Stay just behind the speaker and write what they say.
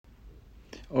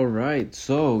All right,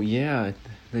 so yeah,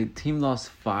 the team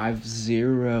lost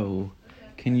 5-0.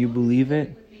 Can you believe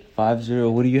it?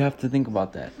 5-0. What do you have to think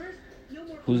about that?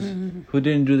 Who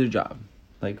didn't do their job?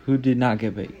 Like, who did not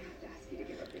get paid?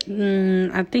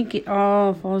 I think it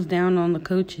all falls down on the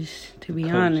coaches, to be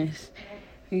honest.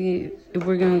 If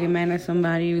we're going to get mad at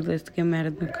somebody, let's get mad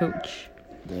at the coach.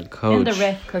 The coach. And the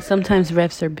ref, because sometimes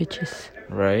refs are bitches.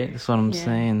 Right? That's what I'm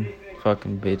saying.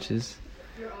 Fucking bitches.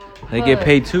 They get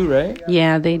paid too, right?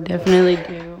 Yeah, they definitely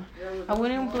do. I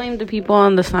wouldn't blame the people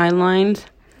on the sidelines.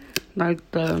 Like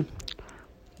the...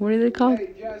 What are they called?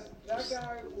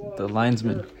 The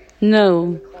linesmen.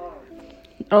 No.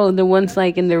 Oh, the ones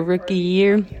like in their rookie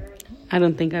year. I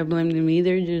don't think I blame them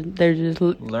either. They're just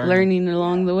learning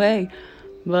along the way.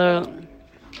 But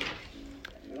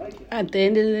at the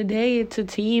end of the day, it's a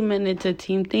team and it's a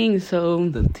team thing. So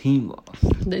the team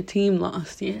lost. The team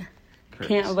lost, yeah. Correct.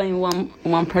 Can't blame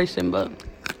one person, but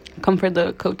come for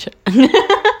the coach.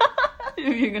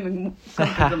 If you're gonna come for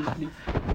somebody.